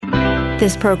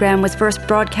This program was first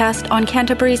broadcast on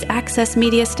Canterbury's access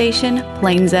media station,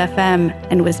 Plains FM,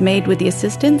 and was made with the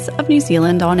assistance of New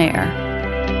Zealand On Air.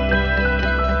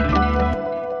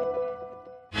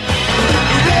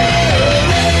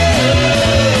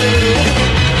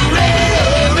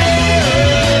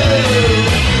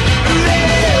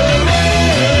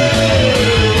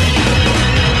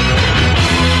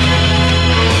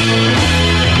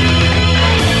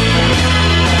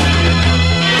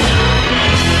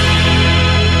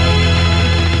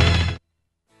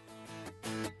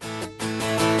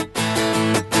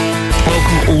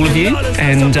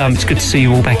 And it's good to see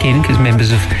you all back in, because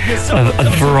members of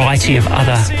a variety of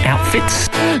other outfits.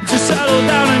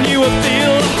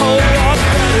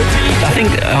 I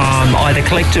think either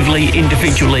collectively,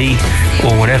 individually,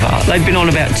 or whatever, they've been on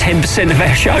about 10% of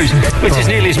our shows, which is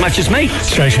nearly as much as me.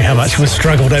 Shows you how much we've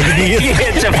struggled over the years.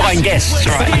 Yeah, to find guests,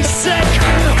 right? I've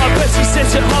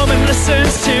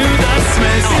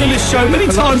seen this show many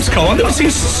times, Cole. I've never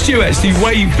seen Stu actually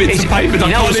wave bits of paper.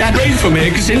 I can't even read from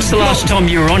here. Since the last time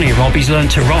you were on here, Rob, he's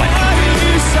learned to write.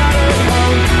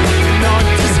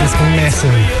 This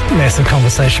massive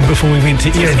conversation before we went to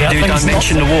air about things. Don't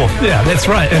mention the war. Yeah, that's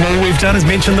right. And all we've done is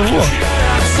mention the war.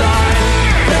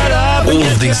 All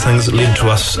of these things led to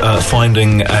us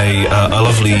finding a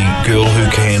lovely girl who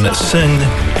can sing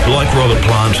like Robert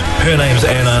Plant. Her name's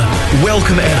Anna.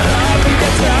 Welcome, Anna.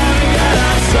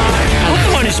 I'm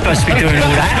the one who's supposed to be doing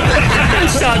all that. Don't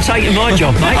start taking my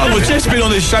job, mate. Oh, well, Jeff's been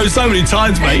on this show so many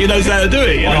times, mate. He knows how to do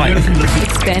it. Right.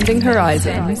 Expanding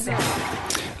Horizons.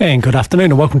 And good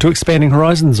afternoon and welcome to Expanding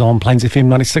Horizons on Plains FM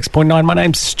 96.9. My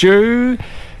name's Stu.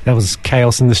 That was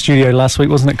chaos in the studio last week,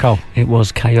 wasn't it, Cole? It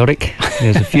was chaotic.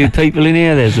 There's a few people in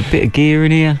here. There's a bit of gear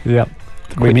in here. Yep.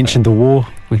 We mentioned the war.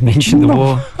 We mentioned the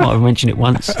war. Might have mentioned it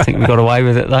once. I think we got away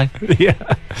with it, though. Yeah.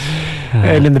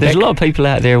 And in there's a lot of people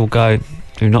out there who will go,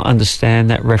 do not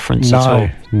understand that reference at all.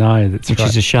 No, that's which right.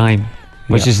 is a shame.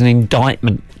 Which is an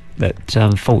indictment that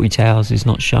Faulty Towers is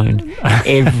not shown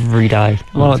every day.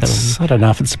 Well, I don't know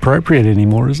if it's appropriate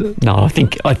anymore, is it? No, I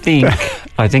think that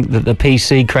the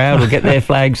PC crowd will get their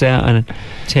flags out and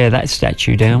tear that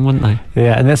statue down, wouldn't they?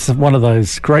 Yeah, and that's one of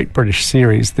those great British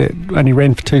series that only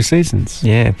ran for 2 seasons.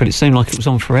 Yeah, but it seemed like it was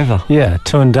on forever. Yeah,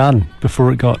 2 and done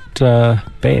before it got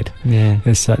bad. Yeah,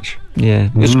 as such. Yeah,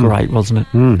 it was great, wasn't it?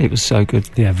 It was so good.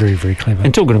 Yeah, very, very clever.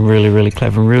 And talking of really, really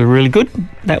clever and really, really good,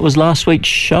 that was last week's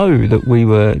show that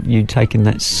you'd taken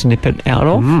that snippet out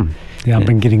of. Yeah, I've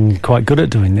been getting quite good at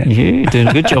doing that. Yeah, you're doing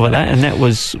a good job at that. And that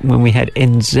was when we had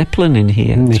N. Zeppelin in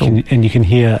here. And you can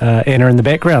hear Anna in the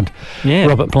background. Yeah.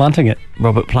 Robert planting it,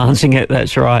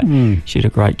 that's right. She did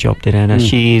a great job, did Anna.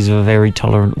 She is a very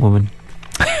tolerant woman.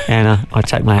 Anna, I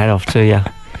take my hat off to you.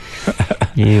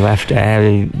 You have to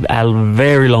have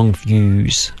very long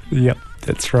views. Yep,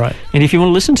 that's right. And if you want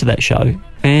to listen to that show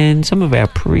and some of our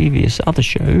previous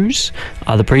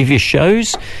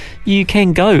shows, you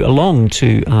can go along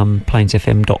to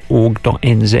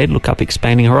plainsfm.org.nz, look up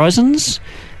Expanding Horizons,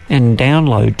 and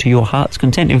download to your heart's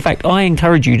content. In fact, I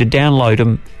encourage you to download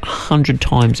them 100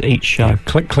 times each show. Yeah,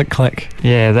 click, click, click.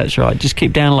 Yeah, that's right. Just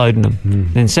keep downloading them.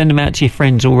 Then send them out to your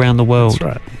friends all around the world. That's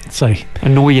right. So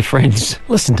annoy your friends.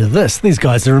 Listen to this. These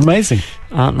guys are amazing.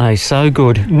 Aren't they? So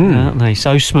good. Aren't they?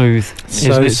 So smooth.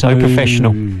 Isn't it? So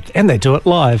professional. And they do it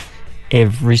live.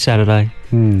 Every Saturday.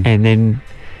 And then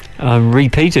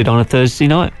repeated on a Thursday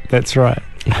night. That's right.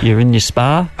 If you're in your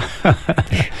spa.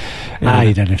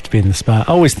 You don't have to be in the spa.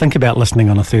 I always think about listening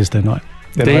on a Thursday night.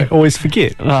 I always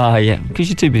forget. Oh, yeah, because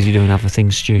you're too busy doing other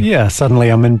things, Stu. Yeah, suddenly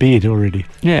I'm in bed already.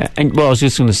 Yeah, and I was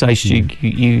just going to say, Stu,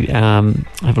 you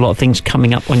have a lot of things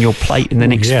coming up on your plate in the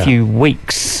next few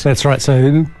weeks. That's right. So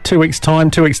in 2 weeks' time,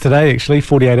 2 weeks today, actually,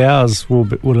 48 hours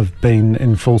would have been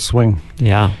in full swing.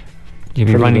 Yeah. You'll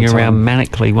be running around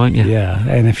manically, won't you? Yeah,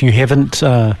 and if you haven't,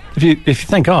 if you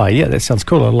think, that sounds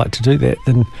cool, I'd like to do that,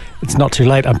 then it's not too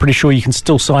late. I'm pretty sure you can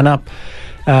still sign up.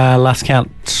 Last count,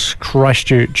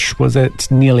 Christchurch was at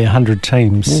nearly 100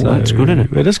 teams. Ooh, so that's good,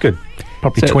 isn't it? It is good.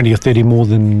 Probably 20 or 30 more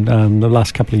than the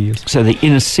last couple of years. So the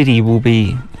inner city will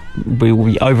be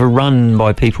overrun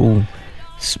by people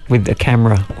with a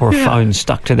camera or a phone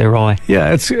stuck to their eye.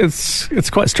 Yeah, it's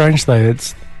quite strange though.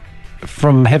 It's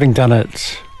from having done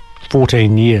it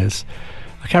 14 years.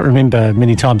 I can't remember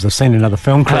many times I've seen another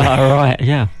film crew. Oh, right,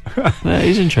 yeah. That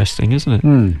is interesting, isn't it?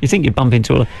 You think you bump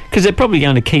into because they're probably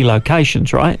going to key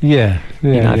locations, right? Yeah.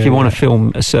 If you want to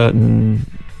film a certain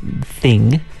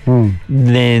thing,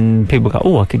 then people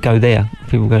go, I could go there.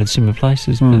 People go to similar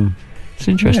places. But it's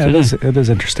interesting. Yeah, it is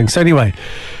interesting. So anyway,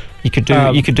 you could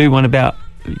do one about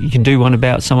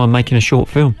someone making a short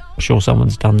film. I'm sure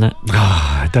someone's done that.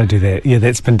 Don't do that. Yeah,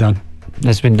 that's been done.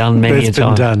 That's been done many a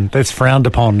time. Done. That's frowned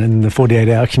upon in the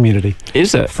 48-hour community.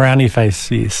 Is it? Frowny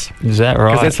face, yes. Is that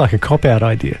right? Because that's like a cop-out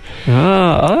idea.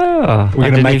 Oh.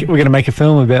 We're going to make a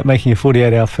film about making a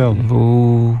 48-hour film.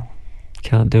 Ooh.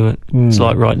 Can't do it. It's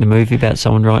like writing a movie about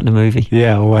someone writing a movie.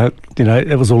 Yeah, well,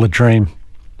 it was all a dream.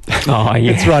 Oh,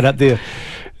 yeah. It's right up there.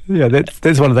 Yeah,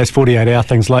 that's one of those 48-hour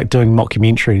things, like doing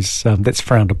mockumentaries. That's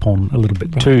frowned upon a little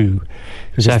bit too.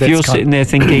 So if you're sitting there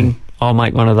thinking, I'll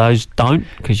make one of those, don't,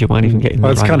 because you won't even get in the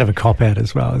it's kind of a cop-out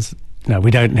as well.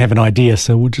 We don't have an idea,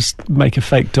 so we'll just make a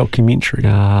fake documentary.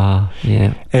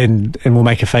 Yeah. And we'll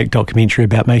make a fake documentary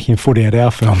about making a 48-hour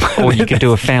film. Or you could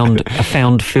do a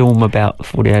found film about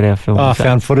 48-hour film. Oh,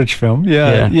 found footage film.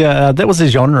 Yeah. That was a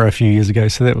genre a few years ago,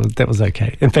 so that was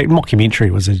okay. In fact,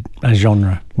 mockumentary was a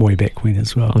genre way back when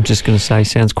as well. I'm just going to say,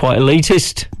 sounds quite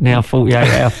elitist now,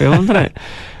 48-hour film, doesn't it?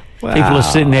 Wow. People are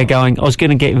sitting there going, I was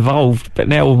going to get involved, but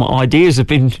now all my ideas have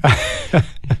been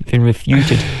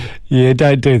refuted. Yeah,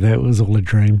 don't do that. It was all a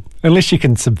dream. Unless you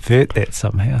can subvert that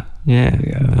somehow.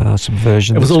 Yeah.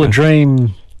 Subversion. It was all a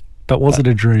dream, but was it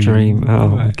a dream? Dream. Oh,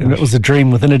 my gosh. It was a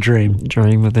dream within a dream.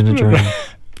 Dream within a dream.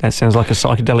 That sounds like a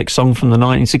psychedelic song from the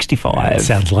 1965. It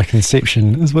sounds like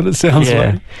Inception, is what it sounds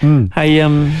like. Hey,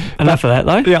 enough of that,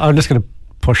 though. Yeah, I'm just going to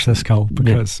push this, Cole,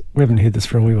 because we haven't heard this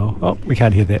for a wee while. Oh, we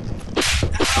can't hear that.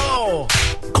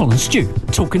 Colin Stew,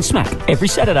 talking smack every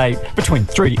Saturday between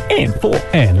 3 and 4.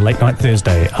 And late night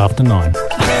Thursday after 9.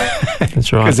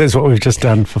 That's right. Because that's what we've just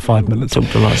done for 5 minutes.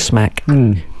 Talked a lot of smack.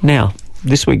 Now,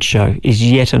 this week's show is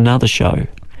yet another show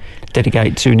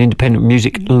dedicated to an independent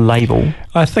music label.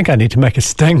 I think I need to make a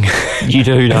sting. You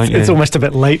do, don't you? It's almost a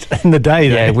bit late in the day,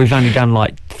 though. Yeah, we've only done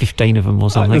like 15 of them or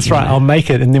something. That's right. I'll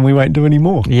make it and then we won't do any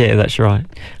more. Yeah, that's right.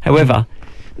 However,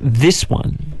 this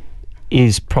one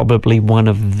is probably one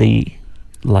of the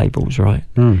labels, right,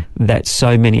 that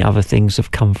so many other things have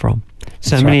come from.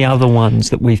 So many other ones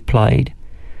that we've played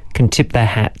can tip their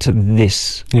hat to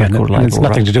this record label. It's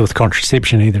nothing to do with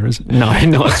contraception either, is it? No,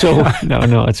 not at all. No,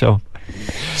 not at all.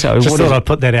 So just thought I'd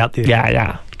put that out there.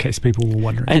 Yeah. In case people were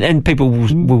wondering. And people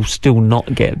will still not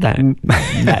get that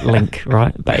link,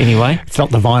 right? But anyway. It's not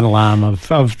the vinyl arm of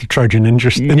the Trojan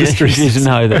Industries.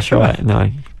 No, that's right. No.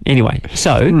 Anyway,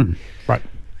 so... Right.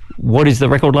 What is the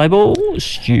record label?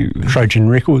 Stu.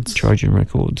 TrojanRecords.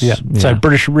 TrojanRecords. Yeah. So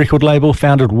British record label,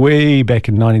 founded way back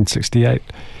in 1968.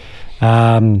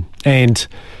 And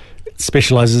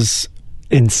specialises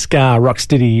in ska,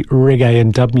 rocksteady, reggae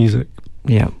and dub music.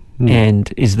 Yeah.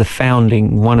 And is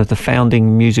one of the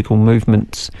founding musical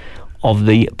movements of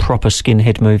the proper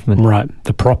skinhead movement. Right,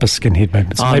 the proper skinhead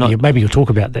movement. So maybe you'll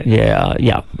talk about that.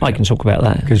 Yeah, I can talk about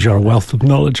that. Because you're a wealth of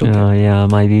knowledge on that. Yeah,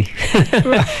 maybe.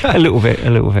 a little bit,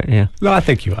 yeah. No, I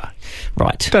think you are.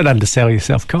 Right. Don't undersell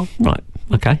yourself, Cole. Right,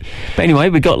 okay. But anyway,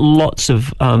 we've got lots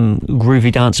of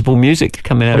groovy, danceable music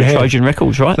coming out of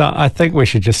TrojanRecords, right? So I think we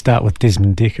should just start with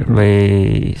Desmond Dekker.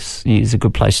 Yes, it's a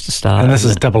good place to start. And this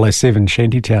is 007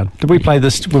 Shantytown. Did we play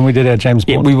this when we did our James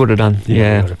Bond? Yeah, we would have done,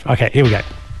 yeah. Okay, here we go.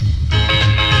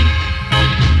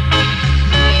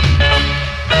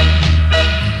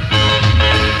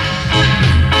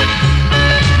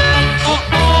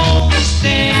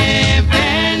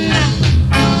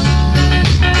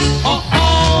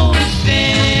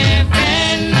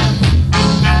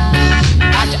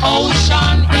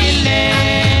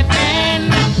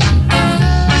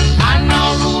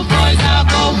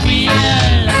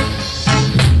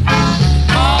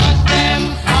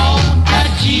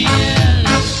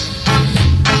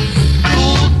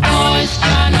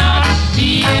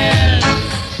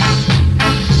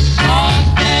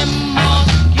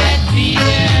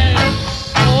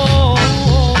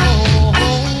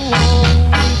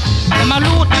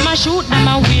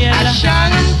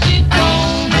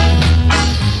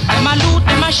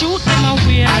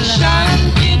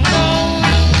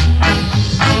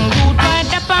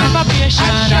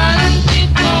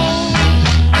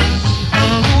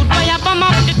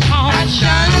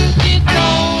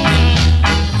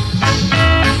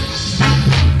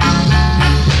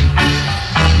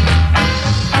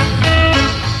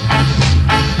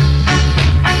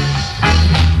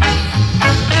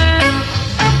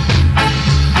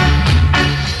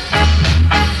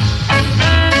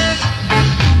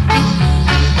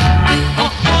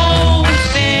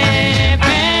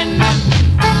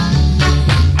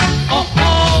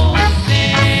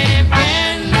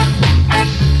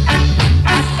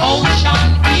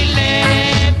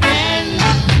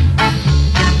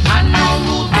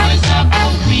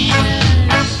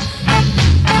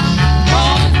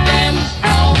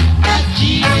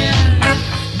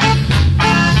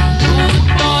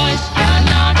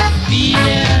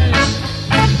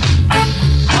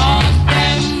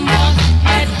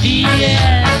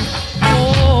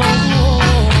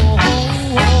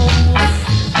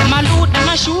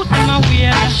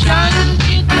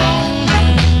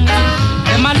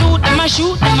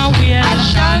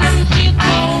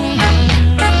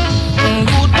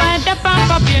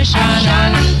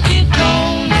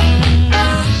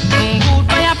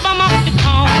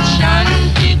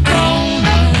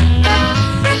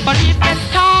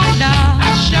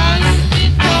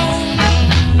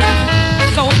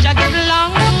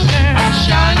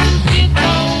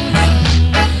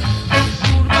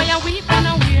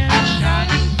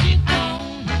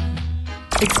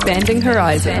 Expanding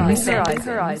horizons.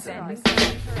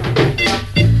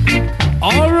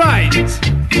 All right,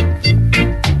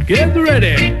 get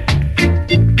ready.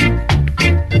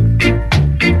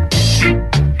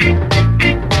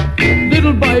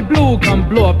 Little by blue, come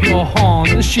blow up your horn.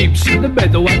 The sheep's in the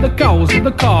meadow and the cows in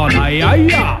the corn. Aye, aye,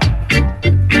 aye.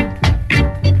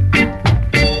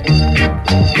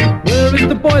 Where is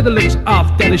the boy that looks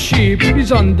after the sheep?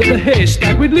 He's under the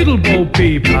haystack with little Bo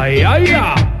Peep. Aye, aye,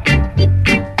 aye.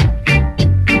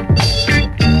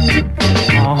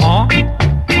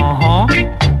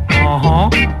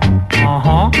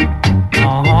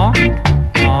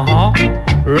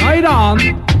 Right on.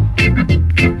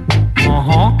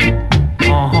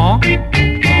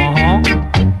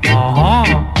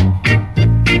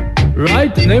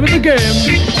 Right, the name of the game.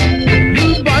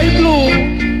 Blue by blue.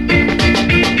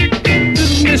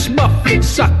 Little Miss Muffet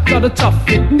sucked on a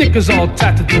tuffet, knickers all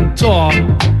tattered and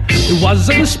torn. It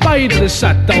wasn't a spider that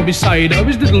sat down beside her, it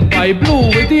was little by blue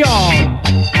with the arm.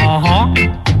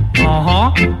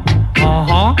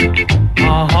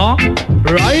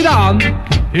 Right on.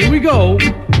 Here we go.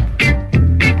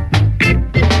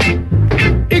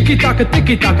 Icky taka,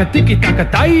 ticky taka, ticky taka,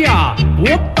 taya.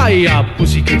 Whoop-taya,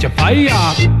 pussy catch a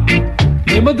fire.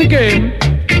 Name of the game,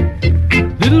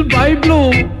 Little by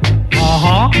Blue.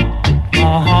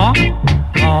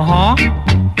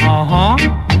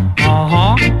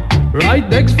 Right,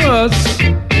 next verse.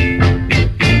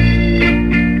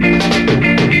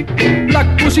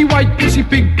 Black pussy, white pussy,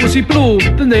 pink pussy, blue.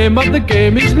 The name of the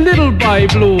game is Little by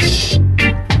Blue.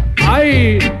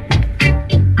 Aye.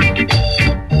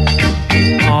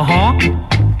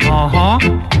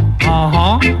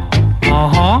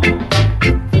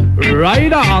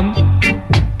 Right on.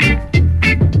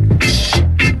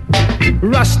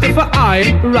 Rasta for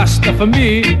I, Rasta for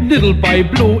me. Little by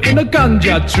Blue in a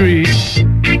ganja tree.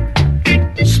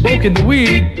 Smoking the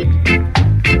weed.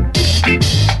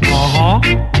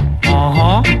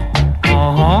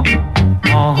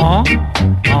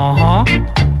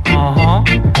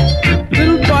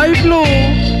 Little by Blue.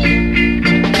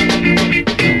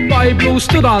 By Blue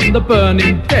stood on the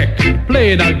burning deck,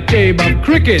 playing a game of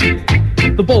cricket.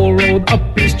 The ball rolled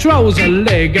up his trouser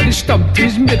leg and he stumped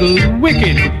his middle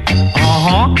wicket.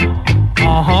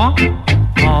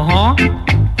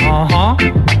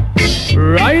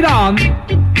 Right on.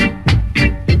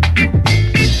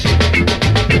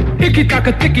 Icky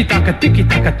taka, ticky taka, ticky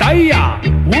taka, taya.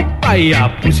 Whoop-taya,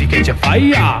 pussy catch a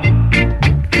fire.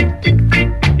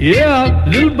 Yeah,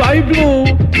 Little by Blue.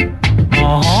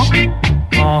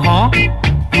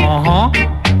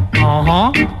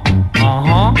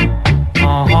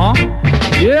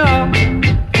 Yeah.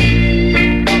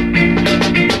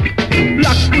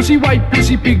 Black pussy, white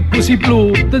pussy, pink pussy,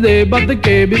 blue. The name of the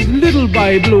game is Little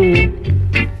by Blue.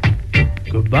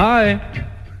 Goodbye.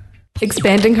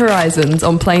 Expanding horizons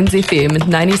on Plains FM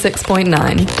 96.9.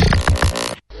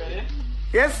 Ready?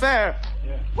 Yes, sir.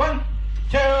 Yeah. 1,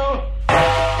 2.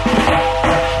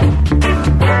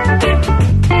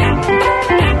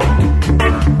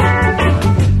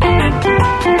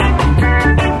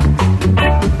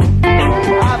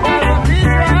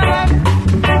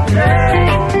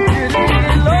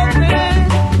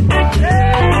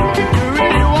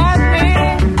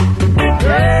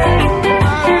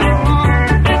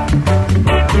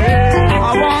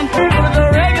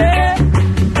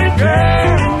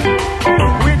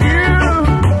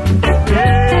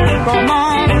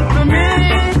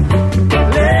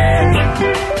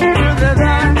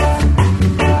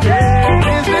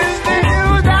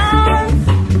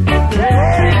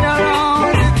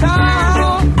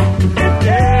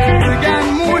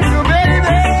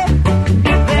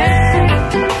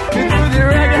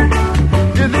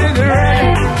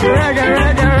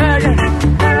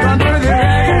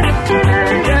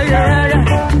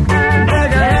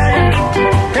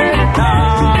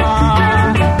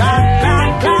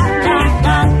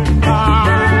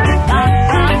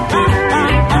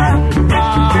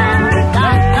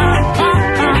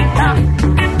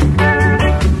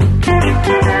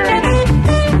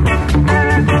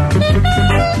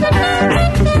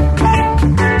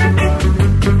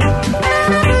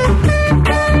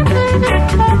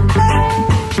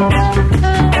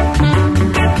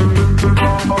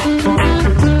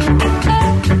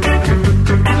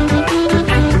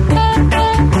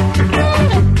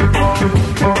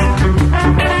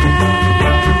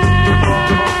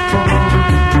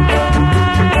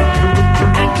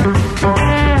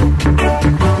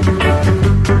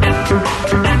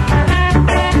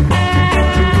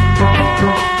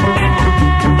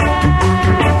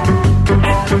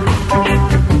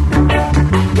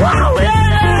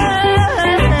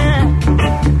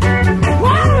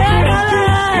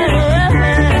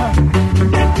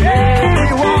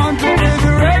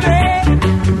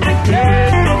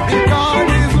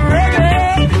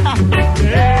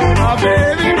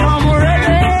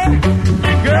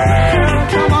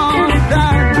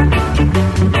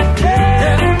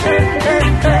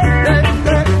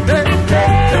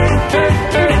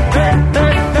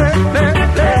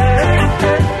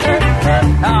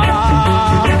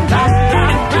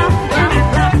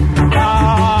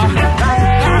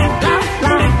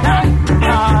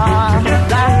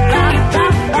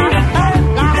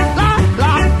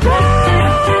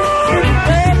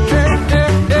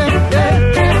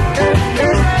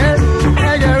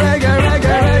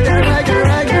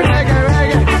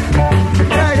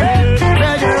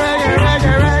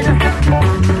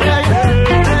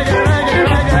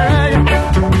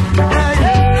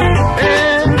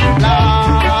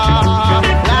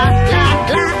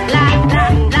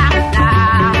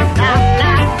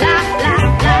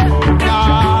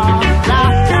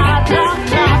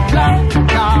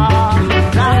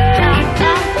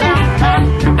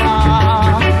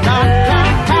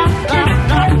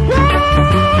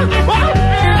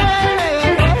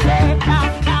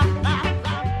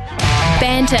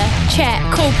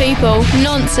 cool people,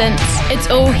 nonsense. It's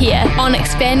all here on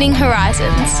Expanding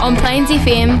Horizons on Plains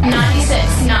FM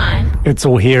 96.9. It's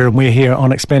all here, and we're here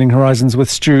on Expanding Horizons with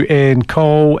Stu and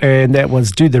Cole, and that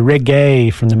was Do the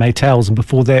Reggae from the Maytals, and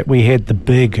before that we had the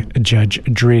big Judge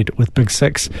Dredd with Big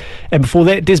Six, and before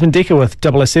that Desmond Dekker with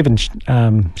 007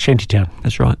 Shantytown.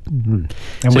 That's right. Mm-hmm.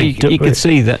 And so you could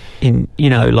see that in,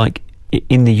 like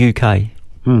in the UK,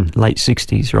 late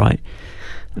 60s, right,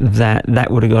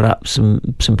 that would have got up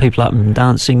some people up and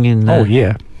dancing in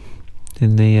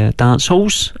in the dance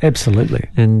halls. Absolutely.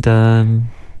 And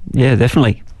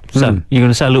definitely. So you're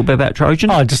going to say a little bit about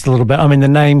Trojan? Oh, just a little bit. I mean, the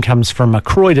name comes from a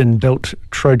Croydon-built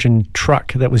Trojan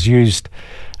truck that was used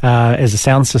as a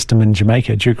sound system in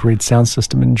Jamaica, Duke Reid sound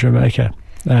system in Jamaica.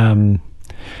 The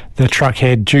truck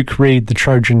had Duke Reid, the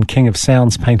Trojan King of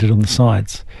Sounds, painted on the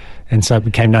sides, and so it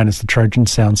became known as the Trojan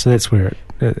Sound. So that's where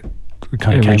it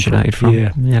kind of originated from.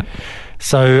 Yeah.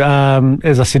 So,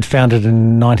 as I said, founded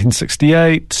in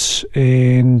 1968,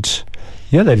 and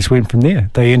they just went from there.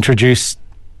 They introduced.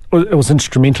 It was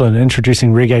instrumental in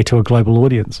introducing reggae to a global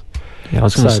audience. Yeah, I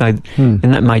was going to say, in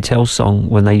that Maytals song,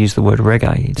 when they use the word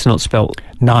reggae, it's not spelt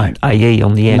A-E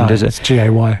on the end, is it? It's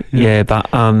G-A-Y. Yeah, but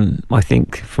I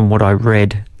think from what I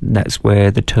read, that's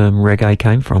where the term reggae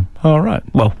came from. Oh, right.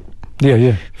 Well,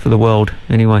 yeah. For the world,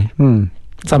 anyway. So,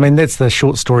 I mean, that's the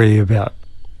short story about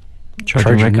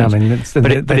Trojan. Records. I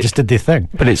mean, they just did their thing.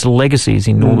 But its legacy is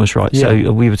enormous, right? Yeah.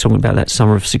 So we were talking about that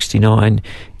summer of 69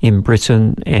 in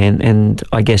Britain, and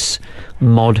I guess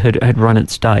mod had run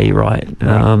its day, right?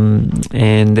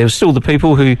 And there were still the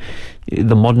people the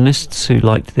modernists who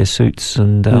liked their suits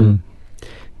and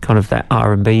kind of that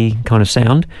R&B kind of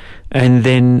sound. And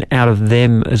then out of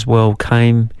them as well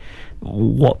came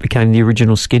what became the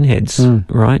original skinheads,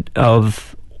 right?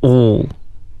 Of all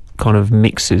kind of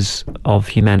mixes of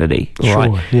humanity,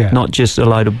 right? Yeah. Not just a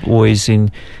load of boys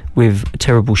with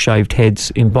terrible shaved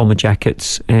heads in bomber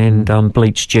jackets and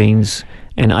bleached jeans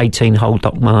and 18-hole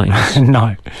Doc Martens.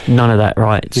 No. None of that,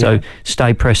 right? Yeah. So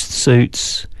stay-pressed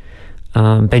suits,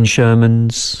 Ben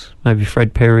Shermans, maybe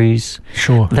Fred Perry's.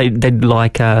 Sure. They'd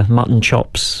like mutton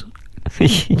chops,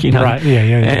 you know. Right, yeah.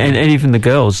 And even the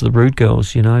girls, the rude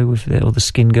girls, you know, or the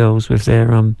skin girls with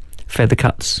their feather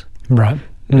cuts. Right.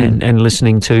 And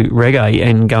listening to reggae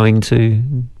and going to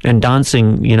and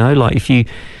dancing, you know, like if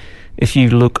you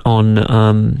look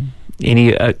on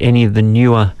any of the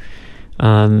newer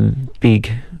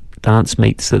big dance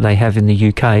meets that they have in the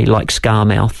UK, like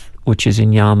Scarmouth, which is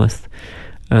in Yarmouth,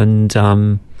 and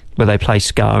where they play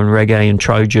ska and reggae and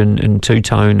Trojan and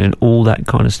two-tone and all that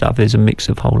kind of stuff. There's a mix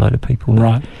of a whole load of people,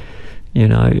 right? You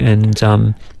know, and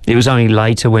it was only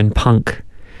later when punk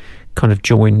kind of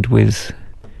joined with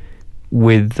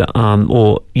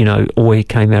or you know, Oi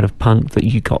came out of punk that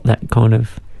you got that kind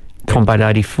of Combat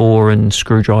 84 and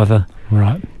Screwdriver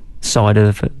side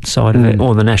of it,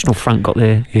 or the National Front got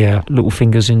their little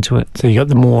fingers into it. So you got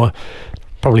the more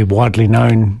probably widely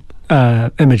known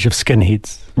image of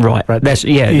skinheads, right?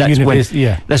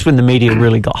 That's when the media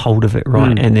really got hold of it,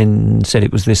 right? And then said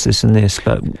it was this and this,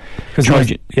 but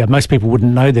because most people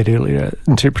wouldn't know that earlier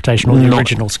interpretation or the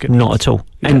original skinheads. Not at all.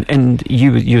 Yeah. And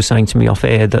you were saying to me off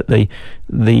air that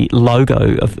the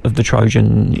logo of the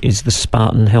Trojan is the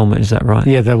Spartan helmet. Is that right?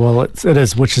 Yeah, it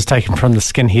is, which is taken from the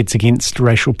Skinheads Against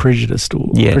Racial Prejudice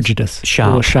Prejudice.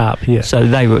 Sharp. Yeah. So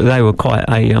they were quite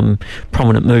a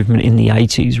prominent movement in the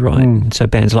 80s, right? So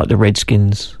bands like the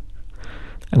Redskins,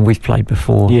 and we've played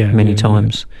before many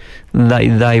times.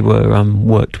 Yeah. They were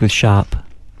worked with Sharp.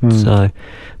 So,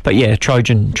 but yeah,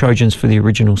 Trojans for the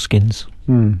original skins.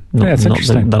 That's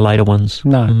interesting. The later ones.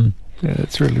 No. Yeah,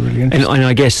 that's really, really interesting. And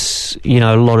I guess, you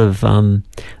know, a lot of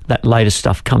that later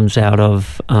stuff comes out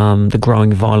of the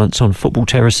growing violence on football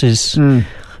terraces,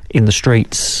 in the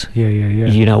streets. Yeah.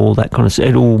 You know, all that kind of stuff.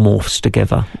 It all morphs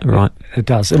together, right? It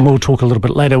does. And we'll talk a little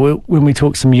bit later when we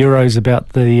talk some Euros about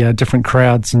the different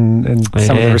crowds and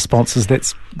some of the responses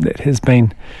that has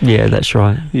been. Yeah, that's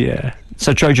right. Yeah.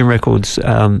 So TrojanRecords,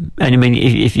 and I mean,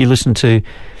 if you've listened to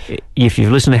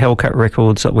Hellcat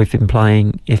Records that we've been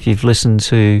playing, if you've listened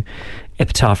to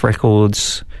Epitaph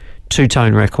Records, Two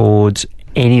Tone Records,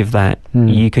 any of that,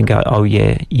 you can go, oh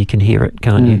yeah, you can hear it,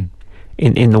 can't you?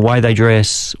 In the way they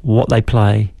dress, what they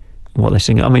play, what they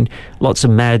sing. I mean, lots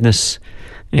of madness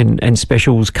and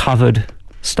specials covered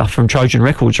stuff from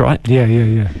TrojanRecords, right? Yeah.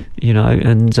 You know,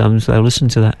 and so they'll listen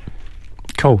to that.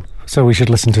 Cool. So we should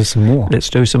listen to some more. Let's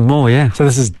do some more, yeah. So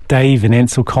this is Dave and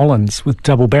Ansel Collins with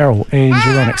Double Barrel, and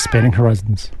you're on Expanding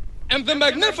Horizons. And the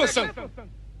magnificent.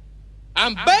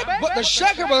 I'm back, but the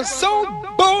shaker was so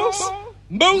boss,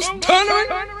 most thundering,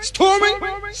 storming,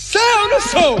 sound of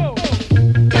soul.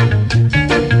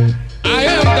 I I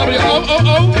am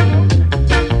W-O-O-O,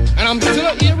 and I'm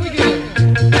still here again.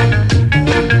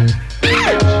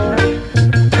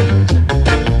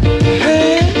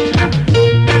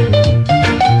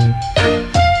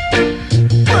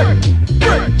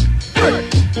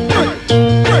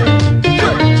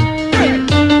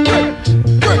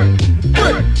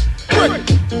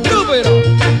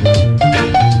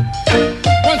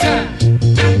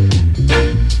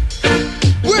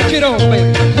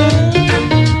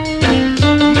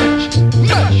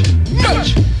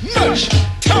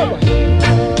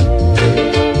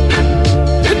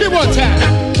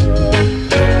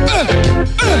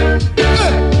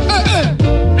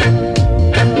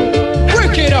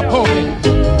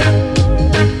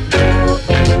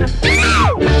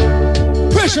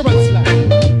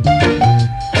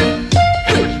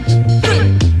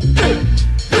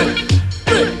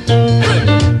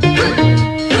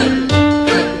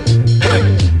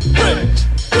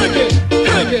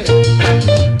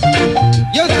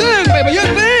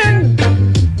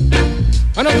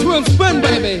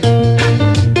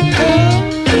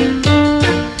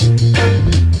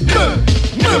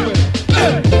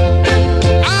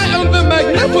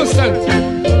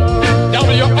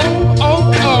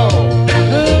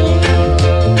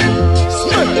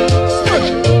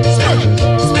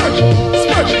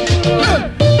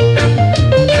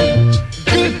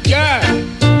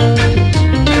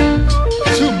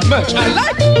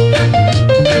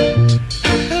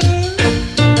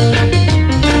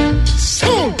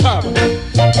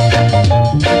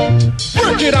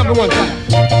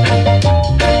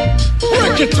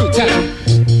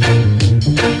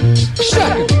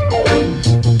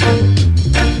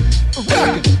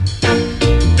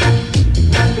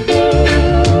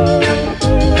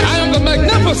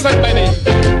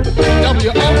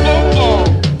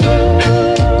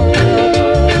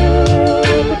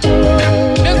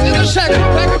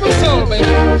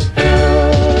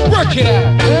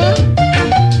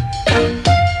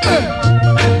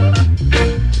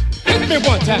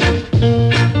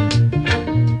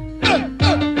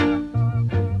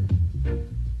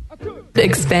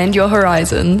 Expand your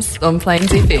horizons on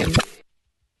Plains FM.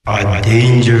 A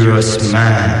dangerous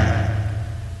man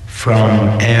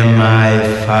from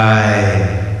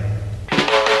MI5.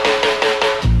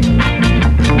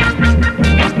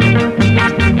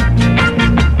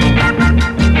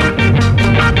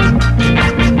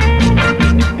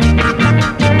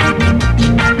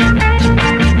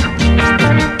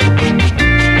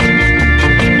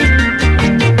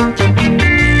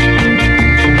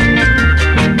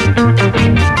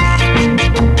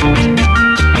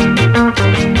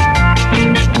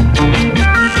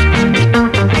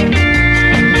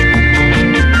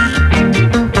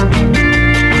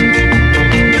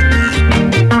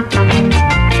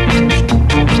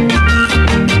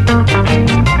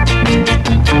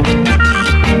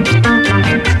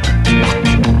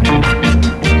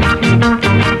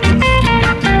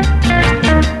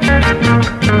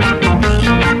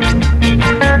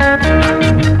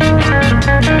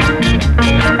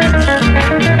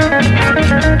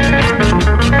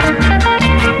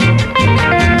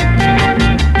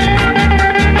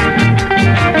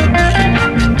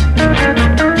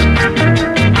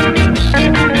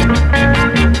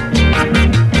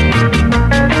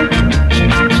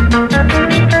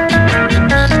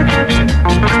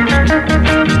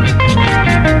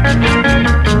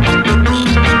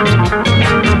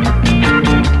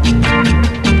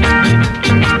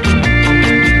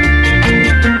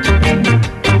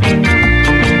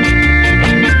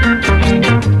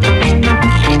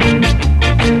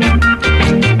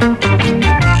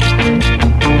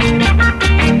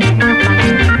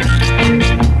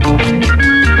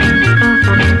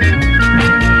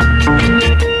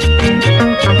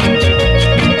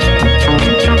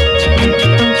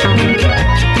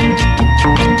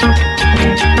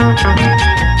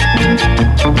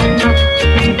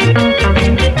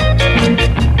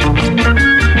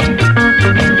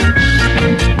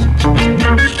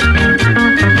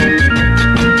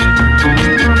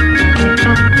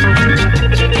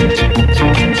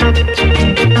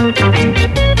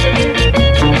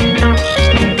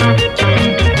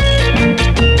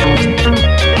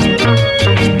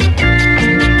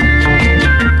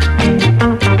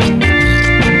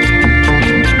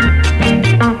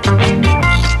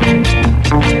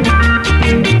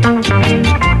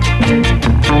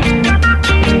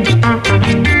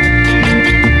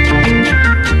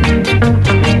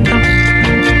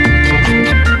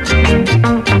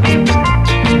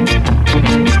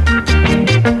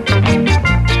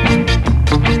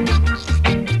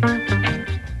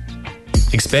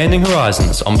 Expanding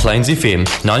Horizons on Plains FM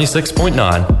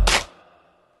 96.9.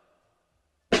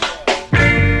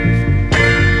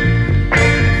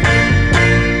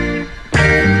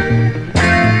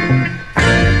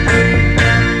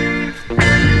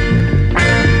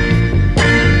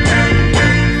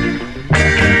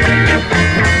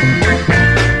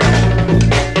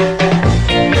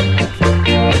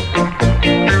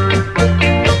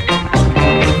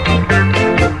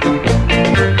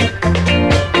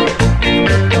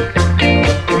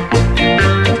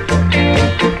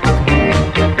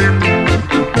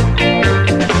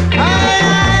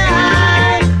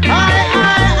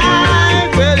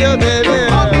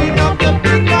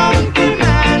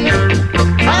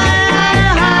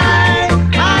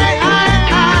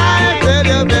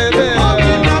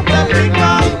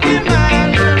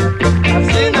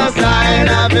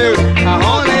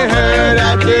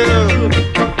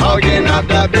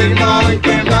 the big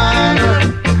monkey man.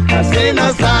 I seen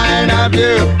no sign of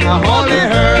you, I only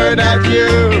heard of you.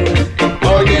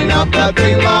 Hugging up the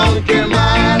big monkey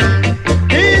man.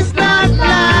 He's not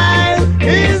live,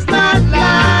 he's not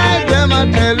live. Them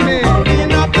a tell me,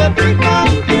 hugging up the big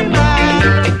monkey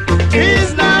man.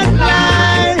 He's not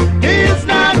live, he's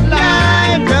not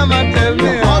live. Them a tell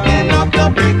me, hugging up the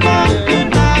big monkey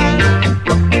man.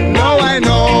 Now I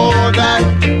know that,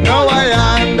 now I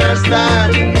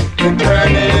understand. You're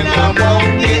turning a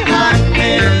monkey on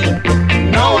me.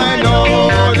 Now I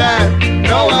know that,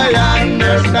 now I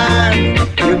understand.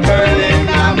 You're turning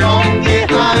a monkey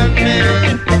on me.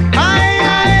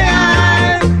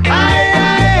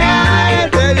 I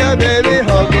tell you, baby,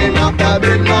 hugging up the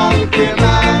big monkey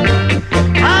man.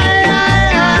 I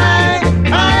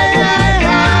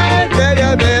tell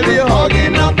you, baby,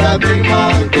 hugging up the big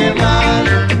monkey man.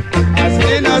 I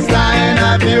see no sign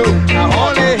of you, I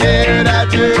only hear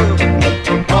that you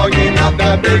hugging up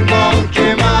the big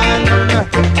monkey man.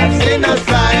 I see no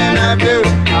sign of you,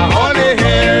 I only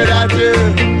hear that you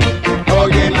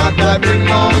hugging up the big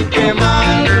monkey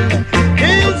man.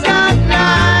 He's not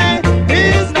lying,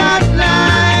 he's not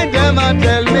lying. Them a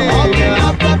tell me hugging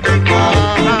up the big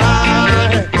monkey man.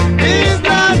 He's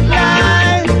not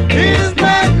lying, he's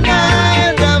not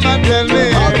lying. Them a tell me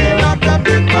hugging up the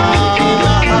big monkey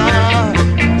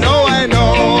man. Now I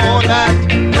know that,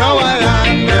 now I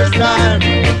understand.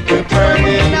 You're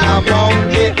turning a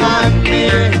monkey on me.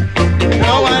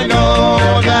 Now I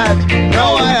know that,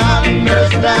 now I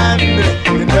understand.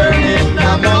 You're turning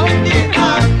a monkey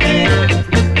on me.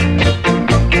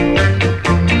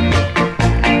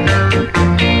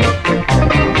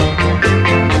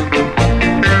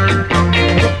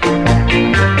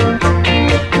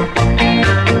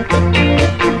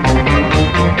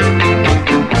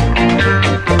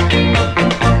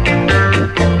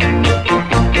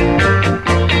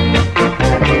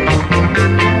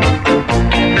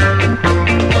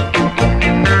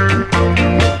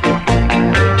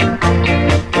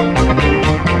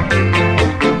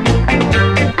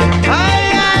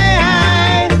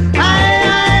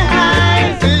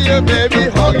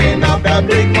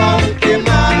 Big monkey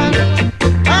man.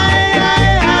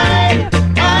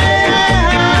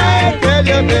 I tell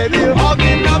you, baby,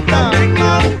 hugging up the big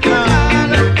monkey man.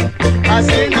 I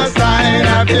see no sign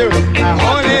of you, I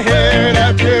only hear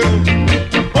that you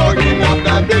hugging up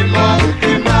the big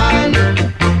monkey man.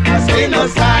 I see no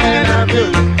sign of you,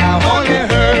 I only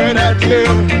heard that you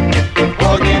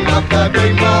hugging up the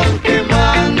big monkey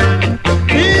man.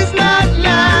 He's not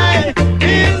lying,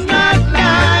 he's not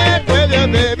lying. Tell you,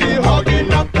 baby,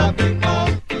 hugging up the big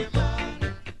monkey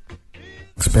man.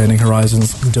 Expanding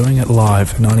Horizons, doing it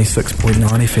live, 96.9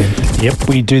 FM. Yep,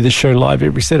 we do the show live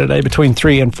every Saturday between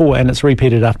 3 and 4, and it's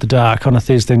repeated after dark on a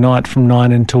Thursday night from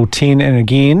 9 until 10. And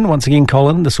again, once again,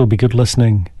 Colin, this will be good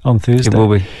listening on Thursday. It will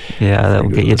be. Yeah, that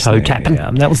will get your toe tapping.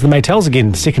 That was the Maytals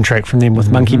again, the second track from them with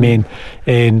Monkey Man.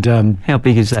 And how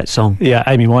big is that song? Yeah,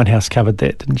 Amy Winehouse covered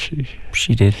that, didn't she?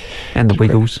 She did. And the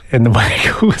Wiggles. And the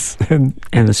Wiggles.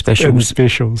 And the Specials. And the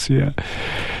Specials, yeah.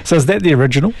 So is that the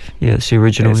original? Yeah, it's the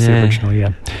original, That's the original,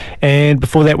 yeah. And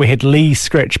before that we had Lee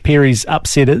Scratch Perry's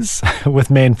Upsetters with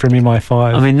Man from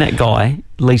MI5. I mean, that guy,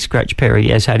 Lee Scratch Perry,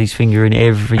 has had his finger in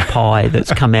every pie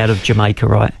that's come out of Jamaica,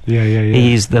 right? Yeah.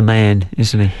 He is the man,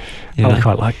 isn't he? You know? I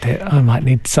quite like that. I might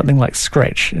need something like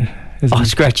Scratch.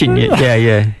 Scratching,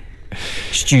 yeah.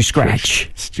 Stew Scratch.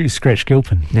 Stew Scratch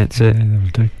Gilpin. That's it. Yeah, that'll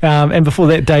do. And before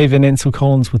that, Dave and Ansel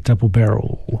Collins with Double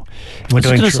Barrel. I was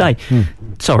just going to say,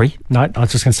 sorry. No, I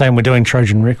was just going to say, we're doing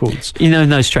Trojan Records. You know, in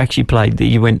those tracks you played that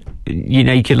you went, you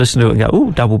know, you could listen to it and go,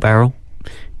 oh, Double Barrel.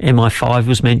 MI5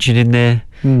 was mentioned in there.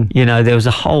 You know, there was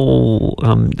a whole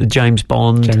James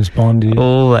Bond, yeah.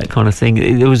 all that kind of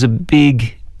thing. There was a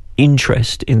big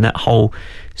interest in that whole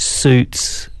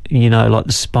Suits, you know, like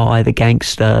the spy, the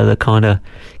gangster, the kind of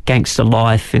gangster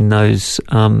life in those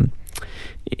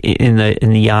in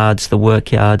the yards, the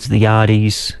work yards, the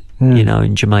yardies, you know,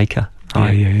 in Jamaica.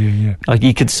 Right? Yeah. Like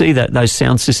you could see that those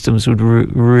sound systems would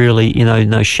really, you know, in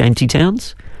those shanty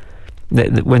towns.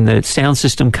 That when the sound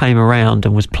system came around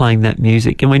and was playing that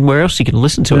music, I mean, where else you can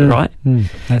listen to it, right?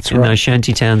 That's in right. those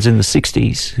shanty towns in the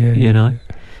 60s, you know,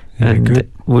 and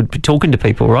would be talking to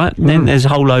people, right? And then there's a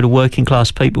whole load of working class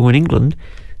people in England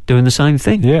doing the same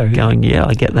thing. Going,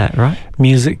 I get that, right?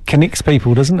 Music connects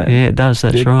people, doesn't it? Yeah, it does,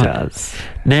 that's right. It does.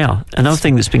 Now, another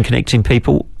thing that's been connecting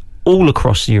people all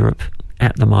across Europe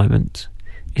at the moment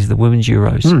is the Women's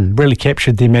Euros. Really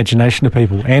captured the imagination of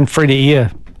people. And free to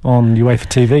air on UEFA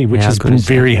TV, which has been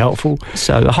very helpful.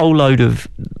 So a whole load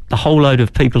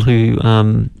of people who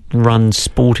run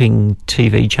sporting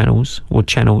TV channels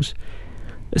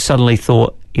suddenly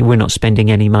thought, we're not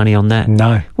spending any money on that.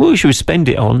 No. What we should spend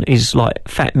it on is like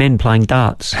fat men playing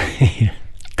darts.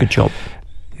 Good job.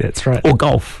 Yeah, that's right. Or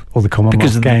golf. Or the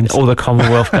Commonwealth Games. Or the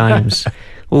Commonwealth Games.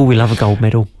 Oh, we love a gold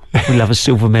medal. We love a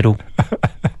silver medal.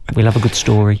 We love a good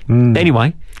story.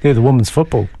 Anyway. Yeah, the women's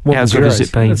football. How good has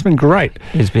it been? It's been great.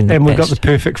 It's been the And we've got best. the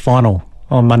perfect final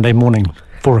on Monday morning,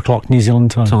 4 o'clock New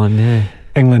Zealand time. Yeah.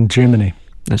 England, Germany.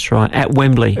 That's right. At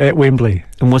Wembley. At Wembley.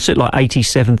 And what's it, like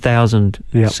 87,000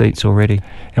 seats already?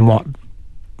 And what,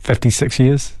 56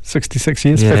 years? 66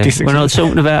 years? Yeah. 56 We're not years.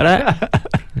 talking about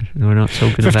that. We're not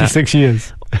talking about 56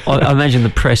 years. I imagine the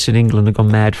press in England have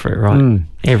gone mad for it, right?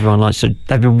 Everyone likes to.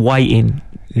 They've been waiting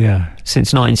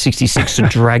since 1966 to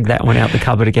drag that one out the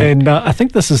cupboard again. And I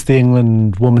think this is the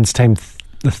England women's team,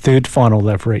 the third final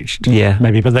they've reached. Yeah.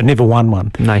 Maybe, but they've never won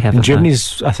one. They haven't. And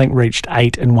Germany's, I think, reached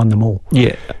 8 and won them all.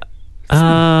 Yeah.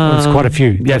 There's quite a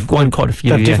few. They've won quite a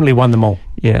few. They've definitely won them all.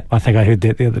 Yeah. I think I heard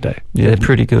that the other day. Yeah, they're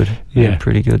pretty good. Yeah. They're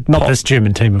pretty good. Not this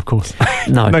German team, of course.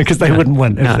 No. No, because they wouldn't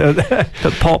win. No.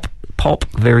 But Pop,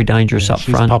 very dangerous up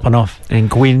she's front. Popping off. And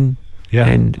Gwyn. Yeah.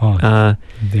 And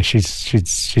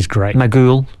she's great.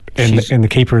 Magul. And the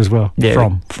keeper as well.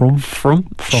 Yeah. From.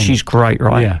 She's great,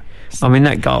 right? Yeah. I mean,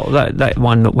 that goal, that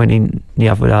one that went in the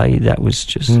other day, that was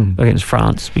just against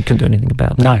France. We couldn't do anything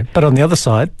about that. No, but on the other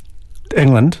side,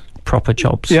 England. Proper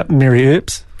jobs. Yep, Mary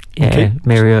Earps. Yeah,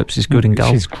 Mary Earps is good in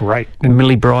goal. She's great. And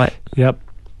Millie Bright. Yep.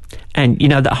 And, you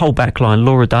know, that whole back line,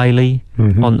 Laura Daly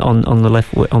on the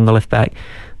left back,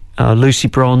 Lucy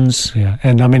Bronze. Yeah,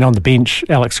 and I mean on the bench,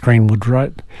 Alex Greenwood,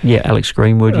 right? Yeah, Alex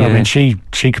Greenwood, yeah. I mean, she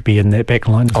could be in that back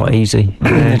line. Easy.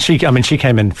 Yeah. And she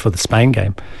came in for the Spain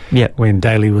game. Yeah. When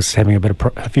Daly was having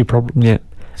a few problems. Yeah.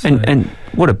 So. And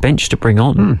what a bench to bring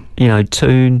on. You know,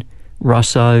 Toon,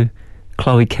 Russo,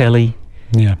 Chloe Kelly.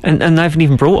 Yeah. And they haven't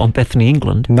even brought on Bethany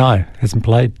England. No, hasn't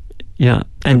played. Yeah.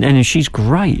 And she's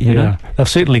great, you know. They've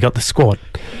certainly got the squad.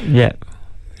 Yeah.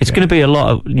 It's going to be a lot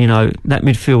of, you know, that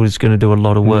midfield is going to do a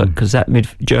lot of work because that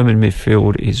German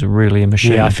midfield is really a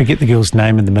machine. Yeah, I forget the girl's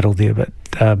name in the middle there, but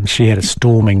she had a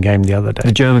storming game the other day.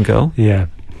 The German girl? Yeah.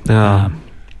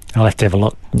 I'll have to have a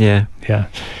look. Yeah. Yeah.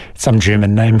 Some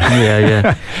German name.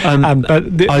 Yeah. But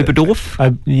Oberdorf?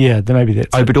 Maybe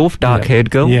that's Oberdorf,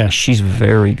 dark-haired girl. Yeah. She's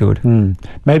very good.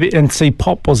 Maybe, and see,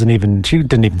 Pop she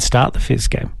didn't even start the first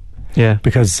game. Yeah.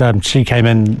 Because she came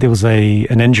in, there was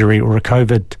an injury or a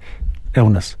COVID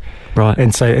illness. Right.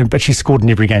 And so, but she's scored in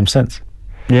every game since.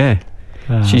 Yeah.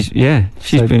 She's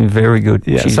been very good.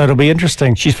 Yeah, so it'll be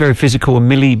interesting. She's very physical, and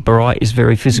Millie Bright is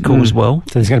very physical as well.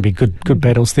 So there's going to be good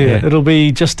battles there. Yeah. It'll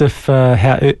be just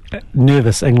how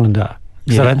nervous England are.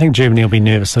 Because I don't think Germany will be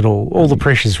nervous at all. All the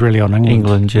pressure's really on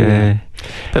England. Yeah.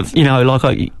 But, you know,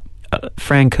 like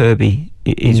Fran Kirby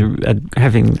is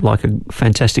having like a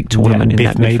fantastic tournament in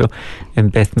that midfield.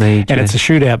 And Beth Mead. And it's a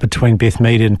shootout between Beth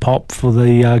Mead and Pop for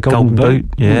the Golden Boot.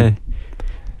 Yeah.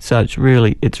 So it's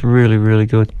really, really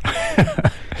good.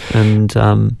 And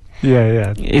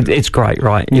it's great,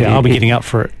 right? Yeah, I'll be getting up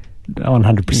for it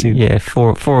 100%. Yeah,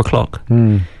 4 o'clock.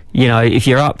 You know, if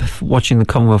you're up watching the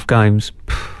Commonwealth Games,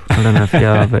 I don't know if you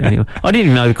are, but anyway. I didn't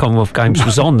even know the Commonwealth Games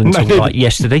was on until like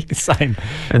yesterday. Same.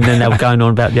 And then they were going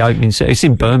on about the opening. So it's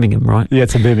in Birmingham, right? Yeah,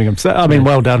 it's in Birmingham. So, I mean,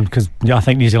 well done, because I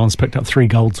think New Zealand's picked up 3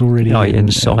 golds already. Oh, yeah, in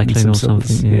the cycling or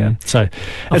something. Yeah. So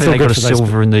I think they got a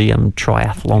silver in the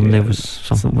triathlon. Yeah, there was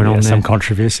something went on there. Some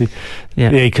controversy. Yeah,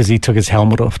 because he took his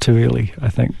helmet off too early, I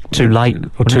think. Too late.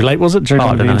 Or too late, was it?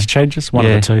 During the interchanges? One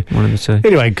of the two.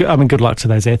 Anyway, I mean, good luck to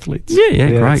those athletes. Yeah,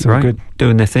 great. Good.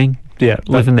 Doing their thing. Yeah,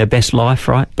 living their best life,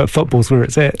 right? But football's where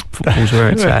it's at. Football's where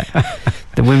it's at.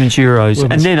 The Women's Euros.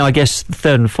 And then I guess the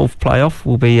third and fourth playoff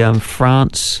will be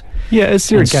France. Yeah, is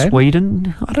there a game?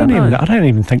 Sweden. I don't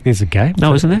even think there's a game.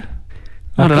 No, isn't there?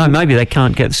 I don't know. Maybe they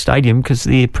can't get the stadium because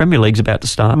the Premier League's about to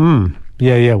start.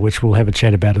 Yeah, which we'll have a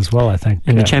chat about as well, I think.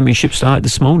 And the Championship started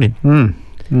this morning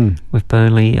with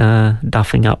Burnley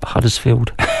duffing up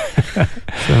Huddersfield.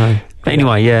 So...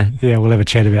 Anyway, yeah, we'll have a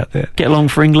chat about that. Get along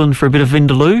for England for a bit of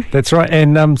Vindaloo. That's right,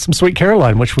 and some Sweet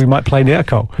Caroline, which we might play now,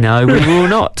 Cole. No, we will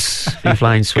not be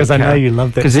playing Sweet because I know you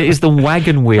love that. Because it is the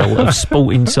wagon wheel of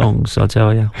sporting songs, I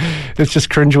tell you. It's just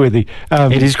cringeworthy.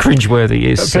 It is cringeworthy,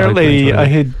 yes. Apparently, so I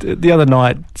heard the other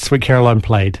night Sweet Caroline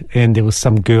played, and there was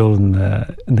some girl in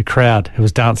the crowd who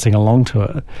was dancing along to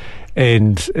it,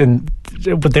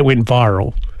 but that went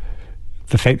viral.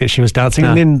 The fact that she was dancing,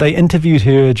 and then they interviewed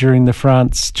her during the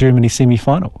France-Germany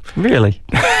semi-final. Really?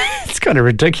 It's kind of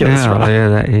ridiculous, right? Yeah,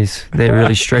 that is. They're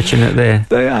really stretching it there.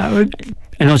 They are.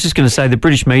 And I was just going to say, the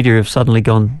British media have suddenly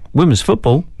gone, women's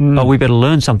football? Oh, we better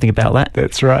learn something about that.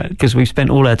 That's right. Because we've spent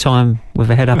all our time with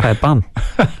a head up our bum,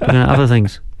 doing other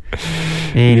things.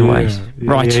 Anyways,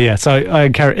 right. Yeah. So I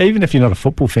encourage, even if you're not a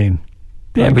football fan,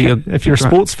 but if you're a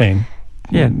sports fan,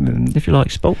 if you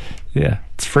like sport,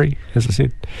 it's free, as I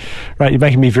said. Right, you're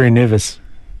making me very nervous,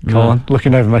 Colin.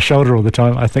 Looking over my shoulder all the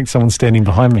time. I think someone's standing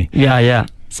behind me. Yeah.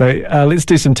 So let's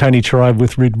do some Tony Tribe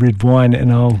with Red Wine,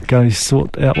 and I'll go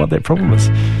sort out what that problem is.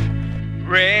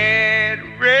 Red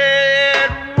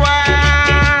wine.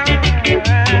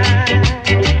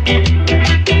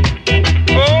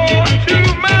 Oh, to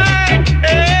my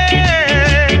head.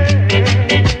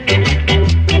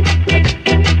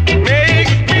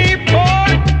 Makes me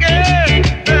forget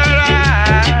that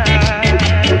I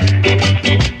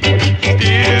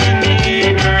still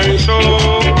need her so.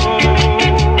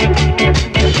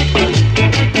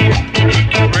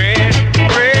 Red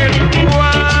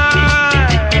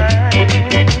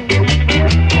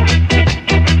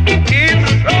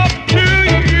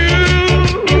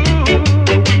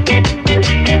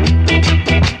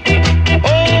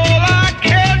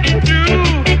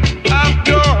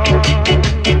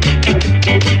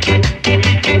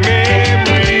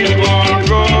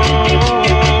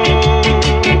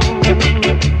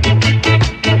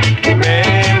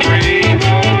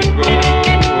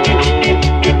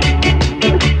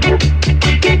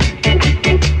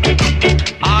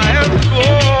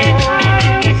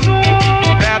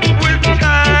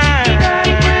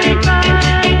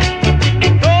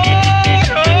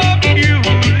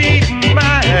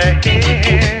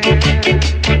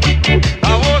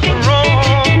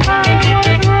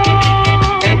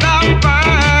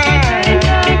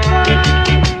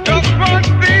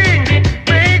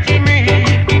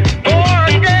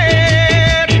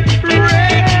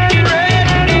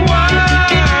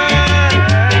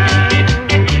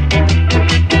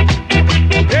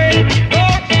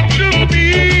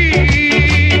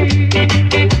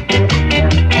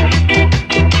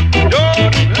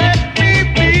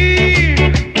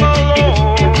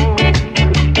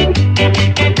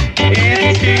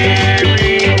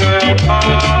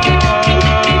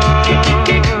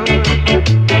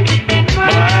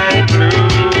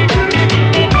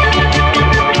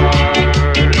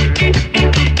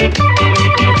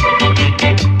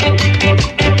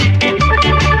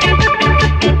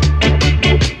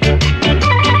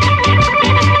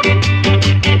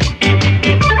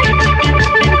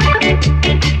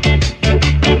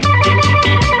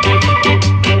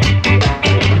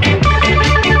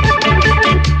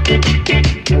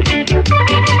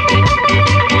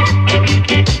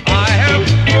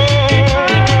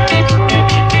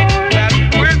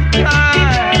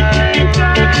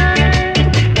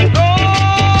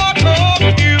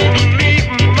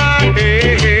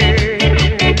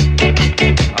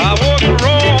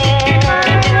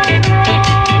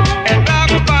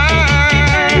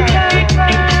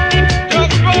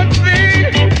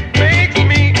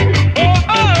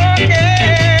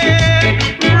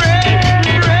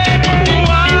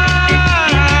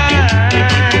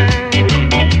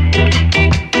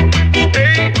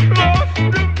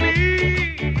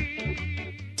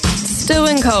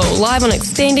live on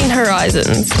Extending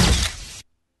Horizons.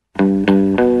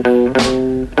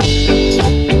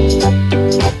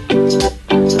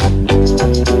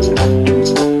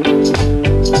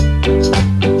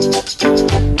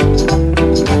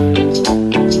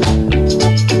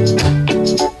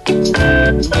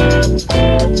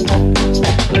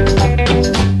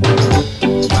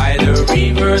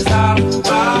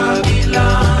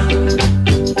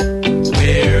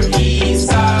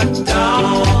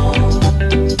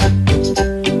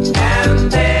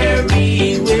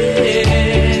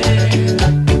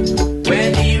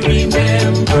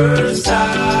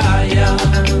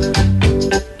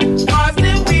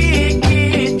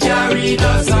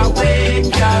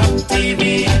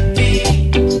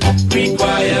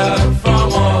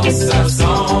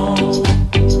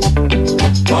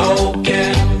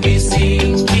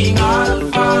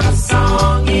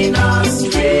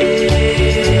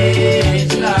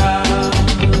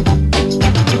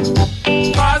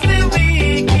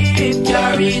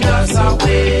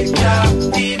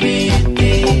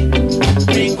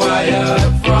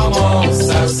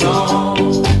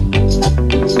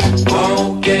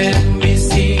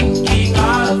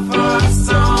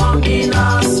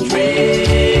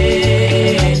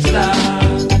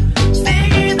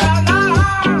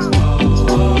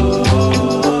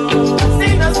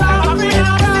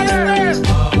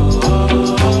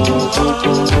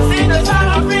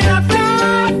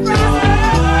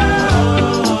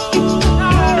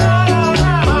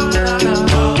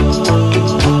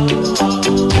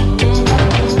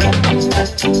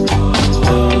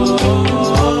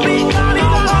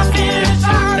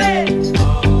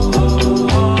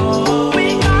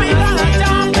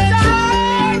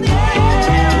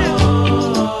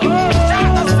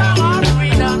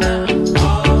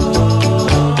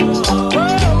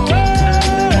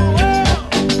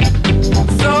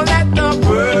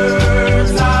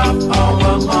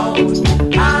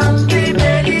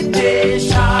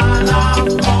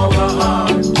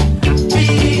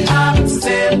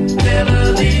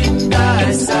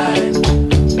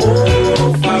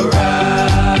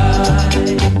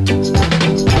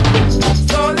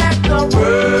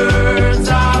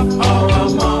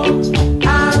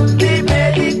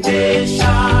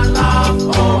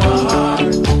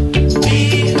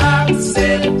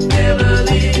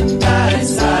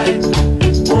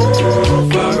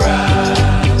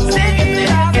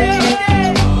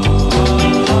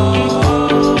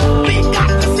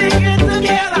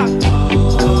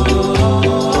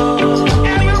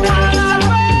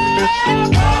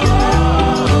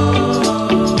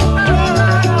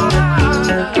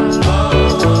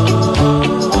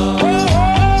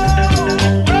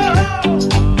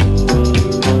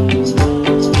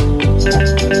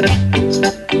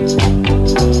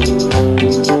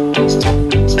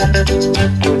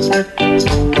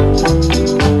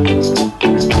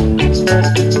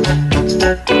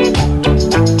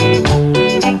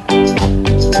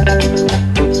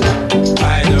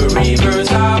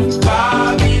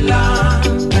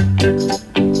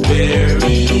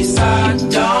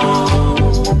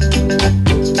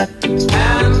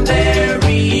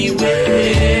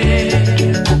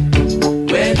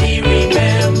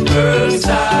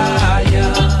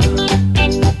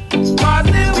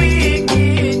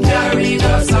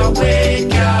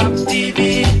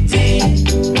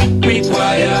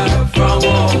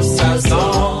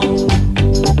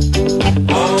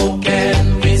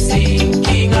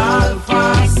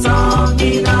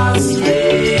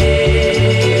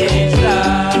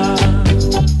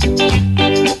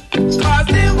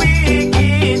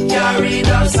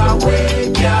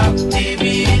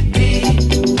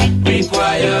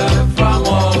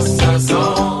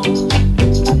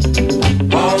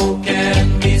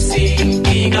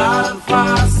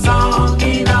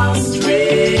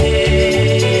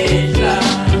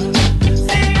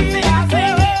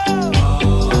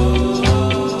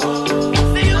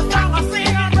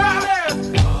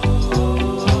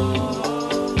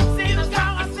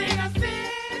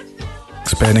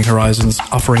 Expanding Horizons,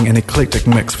 offering an eclectic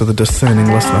mix for the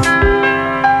discerning listener.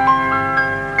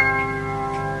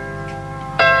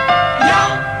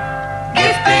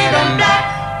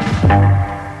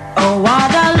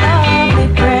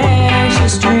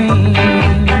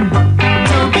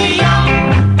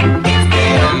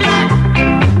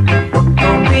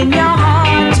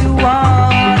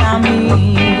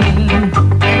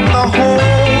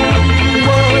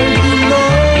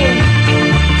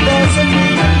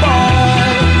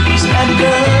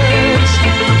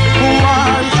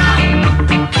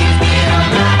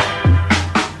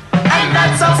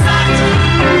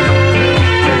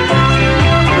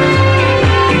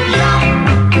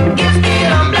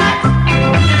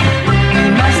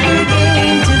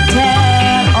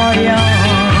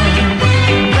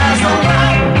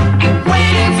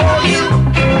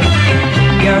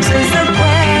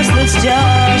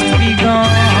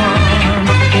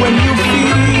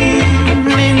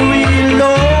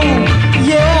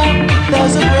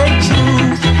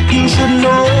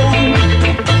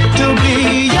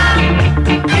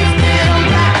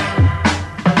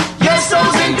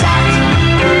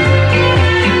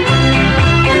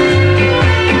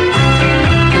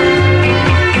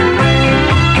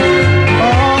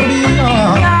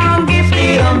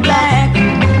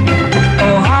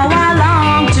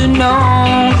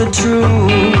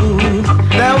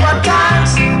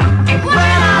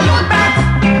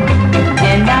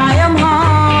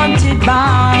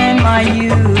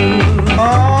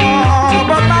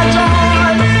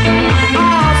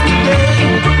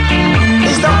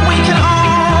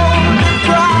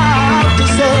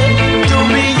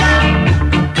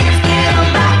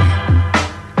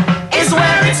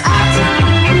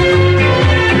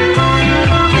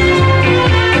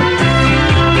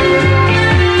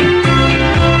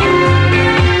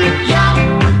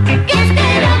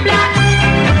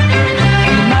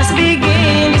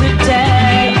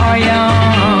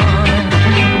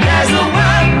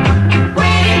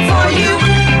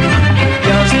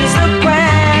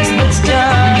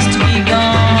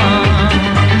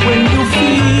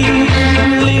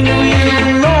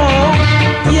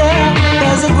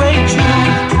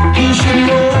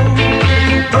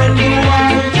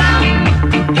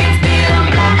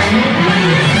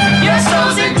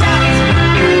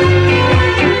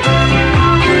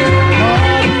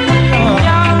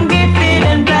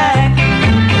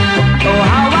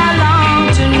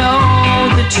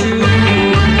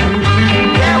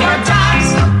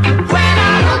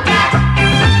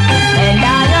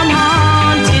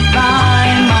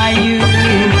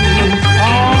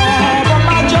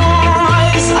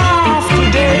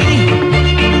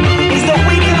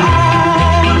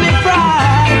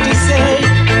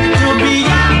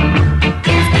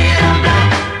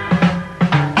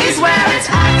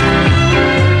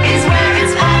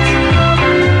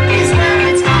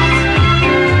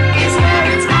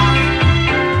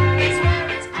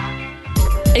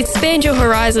 Expand your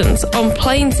horizons on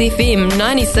Plains FM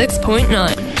 96.9.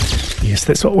 Yes,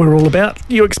 that's what we're all about.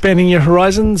 You expanding your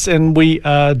horizons, and we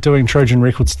are doing Trojan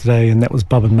Records today, and that was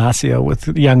Bob and Marcia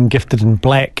with Young, Gifted and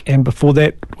Black. And before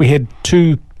that, we had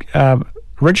two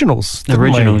originals, yeah,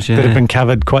 that have been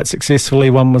covered quite successfully.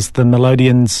 One was the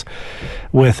Melodians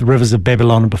with Rivers of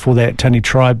Babylon, and before that, Tony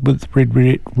Tribe with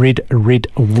Red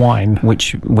Wine,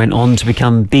 which went on to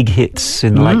become big hits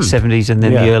in the late 70s and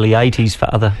then the early 80s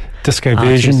for other disco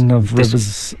version of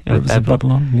Rivers of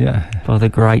Babylon, by the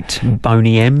great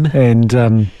Boney M, and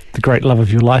the great Love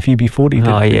of Your Life, UB40.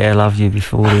 Oh yeah, Love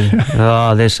UB40.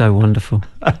 Oh, they're so wonderful.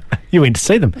 You went to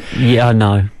see them? Yeah, I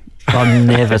know. I've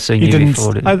never seen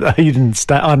UB40. You didn't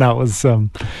stay. Oh no, it was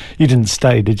you didn't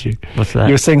stay, did you? What's that?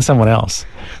 You were seeing someone else.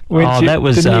 That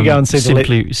was didn't you go and see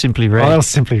Simply Red. Oh, that was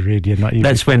Simply Red. Yeah, not you.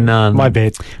 That's when my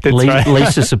bad. Right.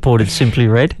 Lisa supported Simply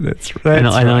Red. That's right. And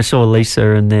I saw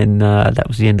Lisa, and then that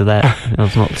was the end of that. I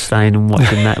was not staying and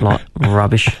watching that like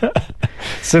rubbish.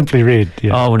 Simply Red.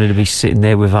 Yeah. I wanted to be sitting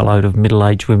there with a load of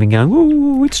middle-aged women going,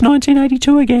 "Ooh, it's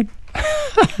 1982 again."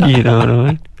 You know what I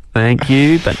mean? Thank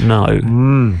you, but no.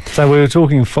 So we were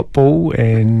talking football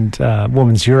and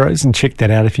Women's Euros, and check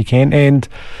that out if you can. And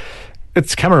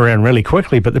it's come around really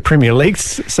quickly, but the Premier League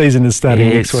season is starting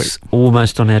next week. It's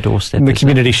almost on our doorstep. And the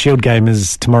Community Shield game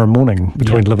is tomorrow morning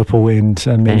between Liverpool and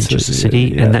Manchester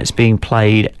City, and that's being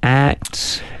played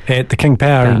at the King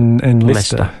Power in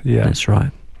Leicester. Yeah, that's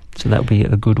right. So that'll be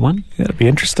a good one. Yeah, it'll be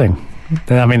interesting.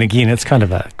 I mean, again, it's kind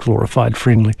of a glorified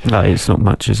friendly. No, it's not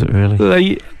much, is it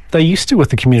really? They used to,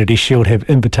 with the Community Shield, have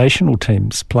invitational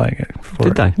teams playing it.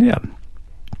 Did they? Yeah.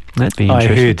 That'd be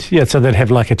interesting. I heard. Yeah, so they'd have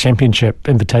like a championship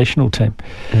invitational team.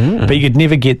 But you'd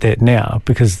never get that now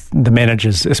because the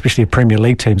managers, especially Premier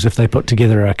League teams, if they put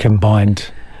together a combined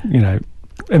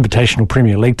Invitational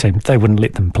Premier League team, they wouldn't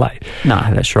let them play. No,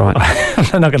 that's right.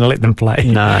 They're not going to let them play.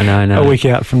 No. A week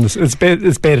out from this, it's bad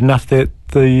enough that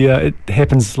it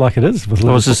happens like it is with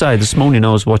Liverpool. I was to say, this morning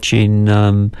I was watching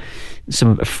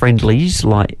some friendlies,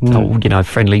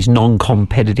 friendlies,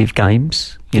 non-competitive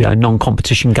games,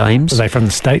 non-competition games. Are they from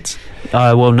the States?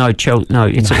 Well, no,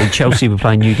 Italy. Chelsea were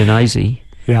playing Udinese.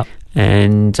 Yeah.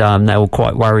 And they were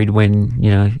quite worried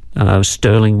when,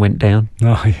 Sterling went down,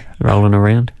 rolling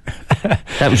around.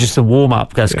 That was just a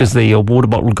warm-up, because the water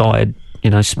bottle guy had,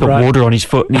 spilled water on his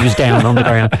foot and he was down on the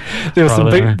ground. There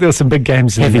were some big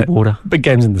games. Water. Big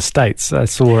games in the States. I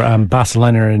saw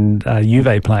Barcelona and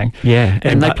Juve playing. Yeah,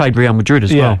 and they played Real Madrid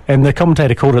as well. And the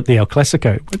commentator called it the El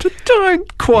Clasico, which I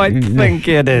don't quite think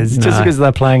it is, just because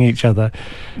they're playing each other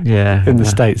in the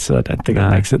States. So I don't think it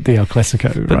makes it the El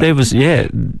Clasico. But there was, the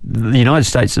United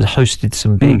States has hosted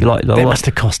some big... that must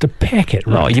have cost a packet,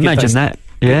 right? Oh, you imagine that.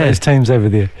 Yeah. Those teams over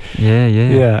there.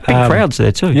 Yeah. Big crowds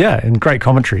there too. Yeah, and great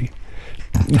commentary.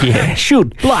 Yeah.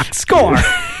 Shoot, block, score.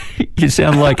 You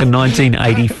sound like a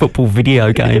 1980 football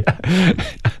video game.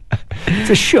 It's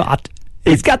a shot.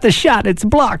 It's got the shot. It's a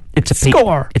block. It's a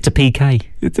score. It's a PK.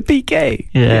 It's a PK.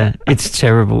 Yeah, it's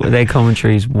terrible. Their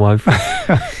commentary is woeful.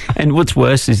 And what's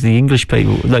worse is the English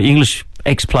people, the English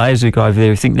ex-players who go over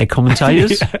there who think they're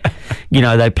commentators.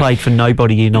 They played for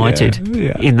Nobody United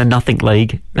in the Nothing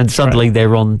League, and suddenly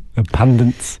they're on... The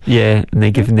pundits. Yeah, and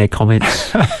they're giving their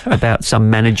comments about some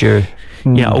manager...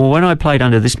 when I played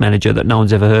under this manager that no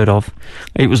one's ever heard of,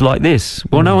 it was like this.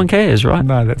 Well, no one cares, right?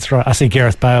 No, that's right. I see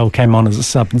Gareth Bale came on as a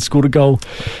sub and scored a goal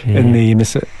in the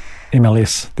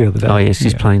MLS the other day. Oh, yes,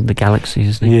 he's playing the Galaxy,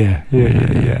 isn't he?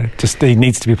 Yeah. Just he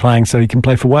needs to be playing so he can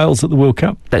play for Wales at the World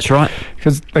Cup. That's right.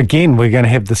 Because, again, we're going to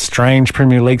have this strange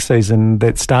Premier League season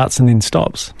that starts and then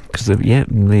stops. Because,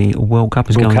 the World Cup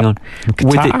is going on.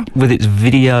 With its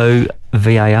video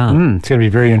VAR. It's going to be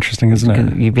very interesting, isn't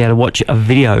it? You'll be able to watch a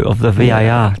video of the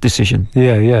VAR decision.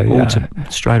 Yeah.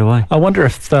 Straight away. I wonder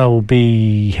if they'll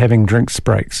be having drinks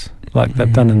breaks like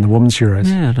they've done in the Women's Euros.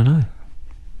 Yeah, I don't know.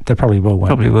 They probably will, won't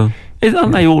Probably they? will.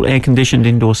 Aren't they all air-conditioned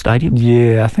indoor stadiums?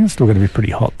 Yeah, I think it's still going to be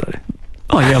pretty hot, though.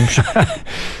 Oh, yeah, I'm sure.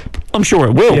 I'm sure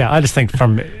it will. Yeah, I just think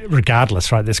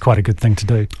regardless, right, that's quite a good thing to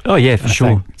do. Oh, yeah, for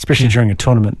sure. Especially during a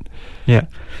tournament. Yeah.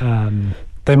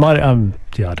 They might, I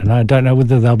don't know. I don't know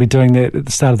whether they'll be doing that at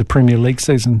the start of the Premier League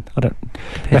season.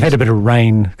 They've had a bit of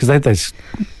rain, because they had those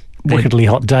wickedly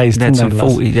hot days, didn't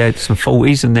they? They had some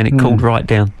 40s, and then it cooled right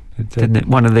down. Didn't it?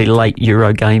 One of the late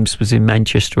Euro games was in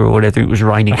Manchester or whatever. It was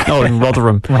raining. Oh, in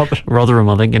Rotherham. Rotherham,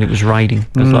 I think, and it was raining.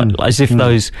 It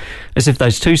was as if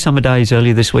those 2 summer days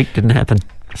earlier this week didn't happen.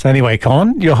 So anyway,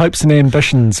 Colin, your hopes and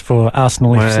ambitions for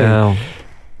Arsenal FC? Well,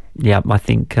 yeah, I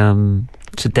think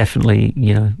to definitely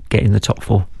get in the top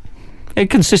 4. A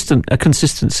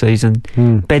consistent season.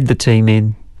 Bed the team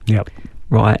in. Yep.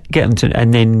 Right. Get them to,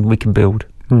 and then we can build.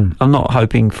 I'm not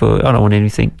hoping for. I don't want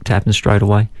anything to happen straight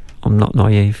away. I'm not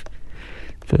naive.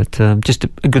 But just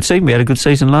a good season. We had a good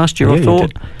season last year, I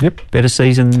thought. Yep. Better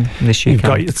season this year. You've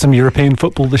got some European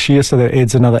football this year, so that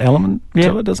adds another element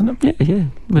to it, doesn't it? Yeah.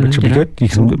 Which will be good. You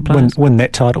can win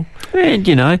that title. And,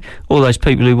 all those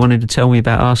people who wanted to tell me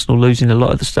about Arsenal losing a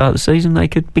lot at the start of the season, they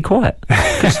could be quiet,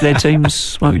 because their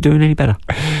teams won't be doing any better.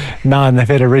 No, and they've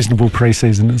had a reasonable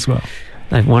pre-season as well.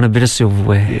 They've won a bit of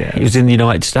silverware. Yeah. It was in the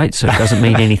United States, so it doesn't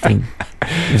mean anything.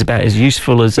 It's about as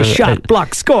useful as a shot,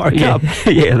 block, score cup.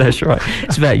 Yeah, that's right.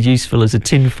 It's about as useful as a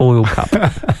tin-foil cup.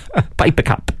 Paper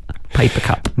cup.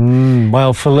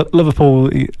 Well, for Liverpool,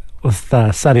 with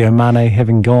Sadio Mane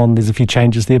having gone, there's a few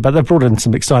changes there, but they've brought in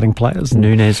some exciting players.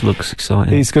 Nunez looks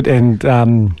exciting. He's good, and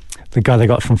the guy they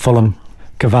got from Fulham,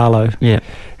 Cavallo. Yeah.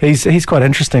 He's quite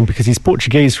interesting because he's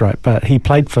Portuguese, right? But he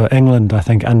played for England, I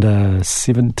think, under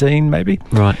 17, maybe.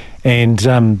 Right. And,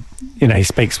 he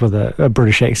speaks with a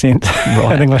British accent,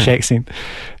 an English accent.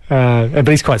 But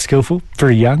he's quite skillful,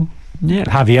 very young. Yeah.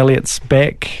 Harvey Elliott's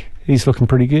back. He's looking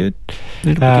pretty good.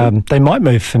 They might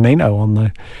move Firmino on,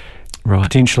 though. Right.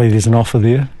 Potentially there's an offer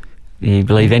there. You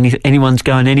believe anyone's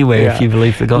going anywhere if you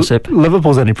believe the gossip.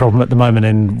 Liverpool's only problem at the moment,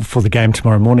 and for the game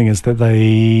tomorrow morning, is that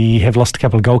they have lost a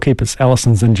couple of goalkeepers.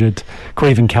 Alisson's injured.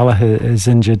 Queven Callagher is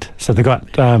injured. So they've got,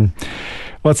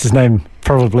 what's his name,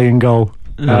 probably in goal?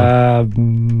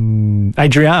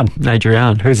 Adrian,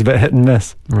 who's a bit hit and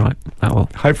miss. Right. Oh, well.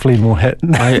 Hopefully more hit.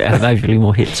 Hopefully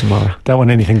more hit tomorrow. Don't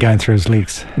want anything going through his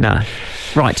legs. No.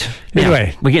 Right. Anyway,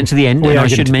 now, we're getting to the end, and I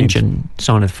should mention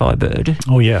Sign of the Firebird.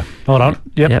 Oh, yeah. Hold on.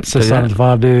 Yep. So Sign of the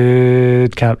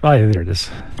Firebird. Oh, yeah, there it is.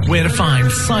 Where to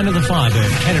find Sign of the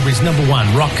Firebird, Canterbury's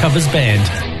 #1 rock covers band.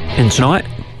 And tonight,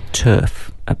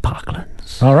 Turf at Parklands.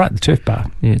 Parklands. All right, the Turf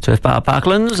Bar. Yeah, Turf Bar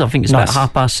Parklands. I think it's Nice.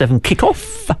 about 7:30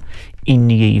 kick-off in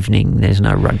the evening. There's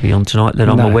no rugby on tonight that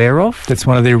I'm aware of. That's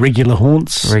one of their regular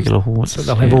haunts. So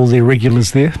they'll have all their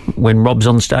regulars there. When Rob's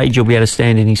on stage, you'll be able to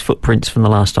stand in his footprints from the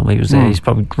last time he was there. He's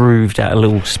probably grooved out a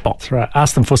little spot. That's right.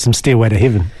 Ask them for some Stairway to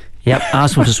Heaven. Yep,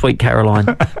 ask them for Sweet Caroline.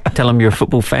 Tell them you're a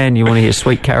football fan, you want to hear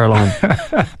Sweet Caroline.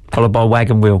 Followed by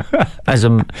Wagon Wheel.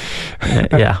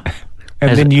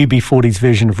 And then UB40's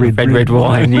version of Red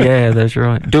Wine. Yeah, that's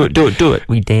right. Do it.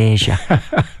 We dare you.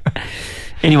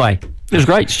 Anyway, it was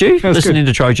great, Stu. Listening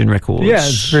to Trojan Records. Yeah,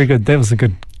 it's very good. That was a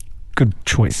good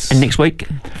choice. And next week,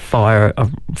 Fire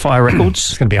Records.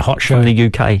 It's going to be a hot show. From the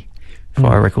UK.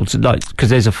 Fire Records.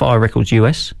 Because there's a Fire Records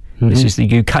US. This is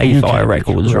the UK Fire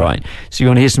Records, right? So you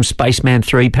want to hear some Spaceman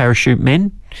 3 Parachute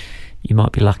Men? You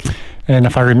might be lucky. And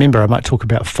if I remember, I might talk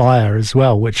about Fire as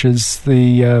well, which is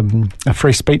the a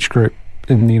free speech group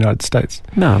in the United States.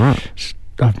 No, right.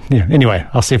 Anyway,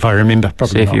 I'll see if I remember.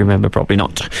 Probably not. You remember, probably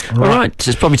not. All right,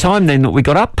 so it's probably time then that we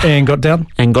got up. And got down.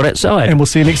 And got outside. And we'll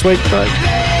see you next week.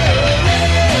 Bye.